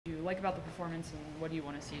Do you like about the performance, and what do you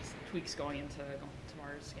want to see tweaks going into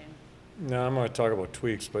tomorrow's game? No, I'm going to talk about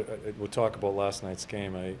tweaks, but we'll talk about last night's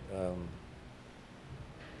game.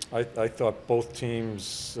 I thought both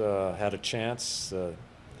teams had a chance.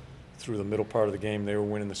 Through the middle part of the game, they were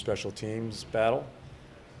winning the special teams battle.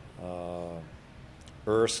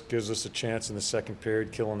 Urs gives us a chance in the second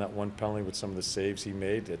period, killing that one penalty with some of the saves he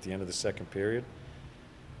made at the end of the second period.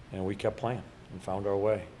 And we kept playing and found our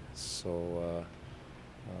way. So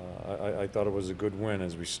I thought it was a good win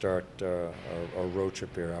as we start our road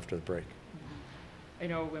trip here after the break. I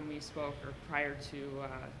know when we spoke, or prior to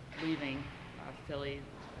leaving Philly,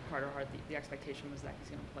 Carter Hart, the expectation was that he's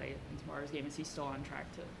going to play in tomorrow's game. Is he still on track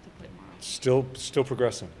to play tomorrow? Still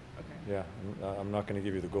progressing. Okay. Yeah, I'm not going to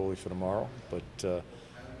give you the goalie for tomorrow, but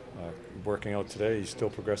working out today, he's still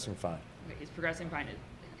progressing fine. Okay, he's progressing fine.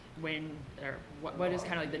 What is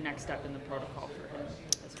kind of like the next step in the protocol for him?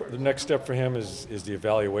 The next step for him is the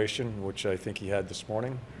evaluation, which I think he had this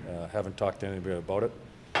morning. Haven't talked to anybody about it.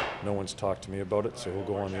 No one's talked to me about it, so he'll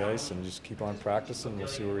go on the ice and just keep on practicing. We'll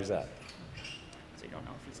see where he's at. So you don't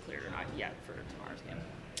know if he's cleared or not yet for tomorrow's game?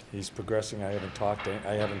 He's progressing. I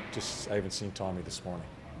haven't seen Tommy this morning.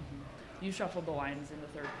 You shuffled the lines in the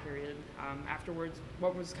third period. Afterwards,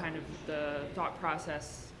 what was kind of the thought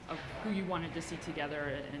process of who you wanted to see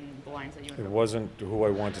together and the lines that you? It wasn't who I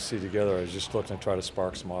wanted to see together. I was just looking to try to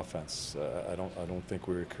spark some offense. I don't think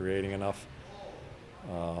we were creating enough,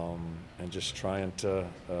 and just trying to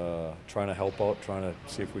help out, trying to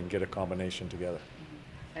see if we can get a combination together.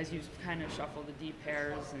 As you kind of shuffle the deep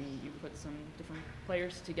pairs and you put some different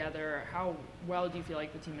players together, how well do you feel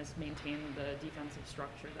like the team has maintained the defensive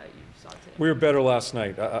structure that you saw today? We were better last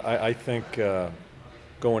night. I think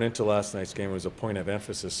going into last night's game was a point of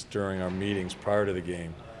emphasis during our meetings prior to the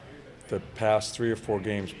game. The past 3 or 4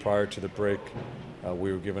 games prior to the break,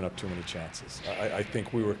 we were giving up too many chances. I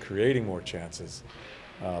think we were creating more chances,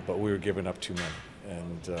 but we were giving up too many.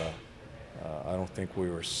 And I don't think we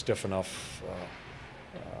were stiff enough.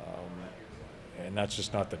 And that's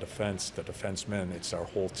just not the defensemen, it's our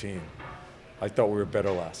whole team. I thought we were better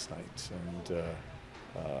last night, and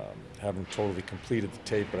haven't totally completed the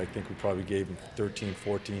tape, but I think we probably gave them 13,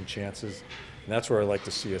 14 chances. And that's where I like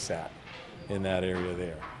to see us at, in that area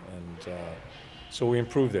there. And so we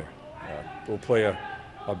improved there. We'll play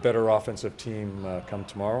a better offensive team come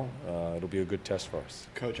tomorrow. It'll be a good test for us.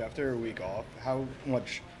 Coach, after a week off, how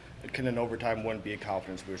much can an overtime win be a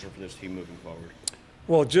confidence booster for this team moving forward?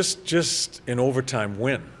 Well, just an overtime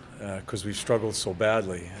win, because we've struggled so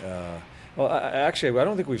badly. Actually, I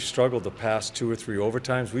don't think we've struggled the past 2 or 3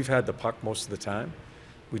 overtimes. We've had the puck most of the time.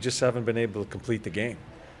 We just haven't been able to complete the game.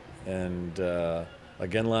 And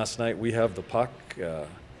again, last night we have the puck.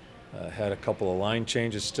 Had a couple of line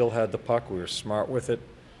changes, still had the puck. We were smart with it.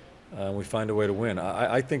 We find a way to win.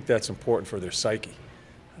 I think that's important for their psyche.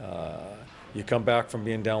 You come back from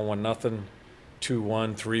being down 1-0,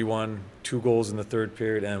 2-1, 3-1, 2 goals in the third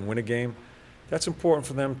period, and win a game. That's important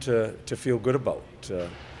for them to feel good about,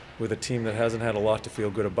 with a team that hasn't had a lot to feel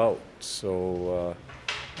good about. So,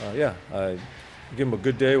 yeah, I give them a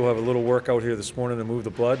good day. We'll have a little workout here this morning to move the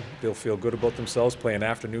blood. They'll feel good about themselves, play an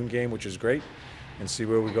afternoon game, which is great, and see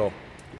where we go.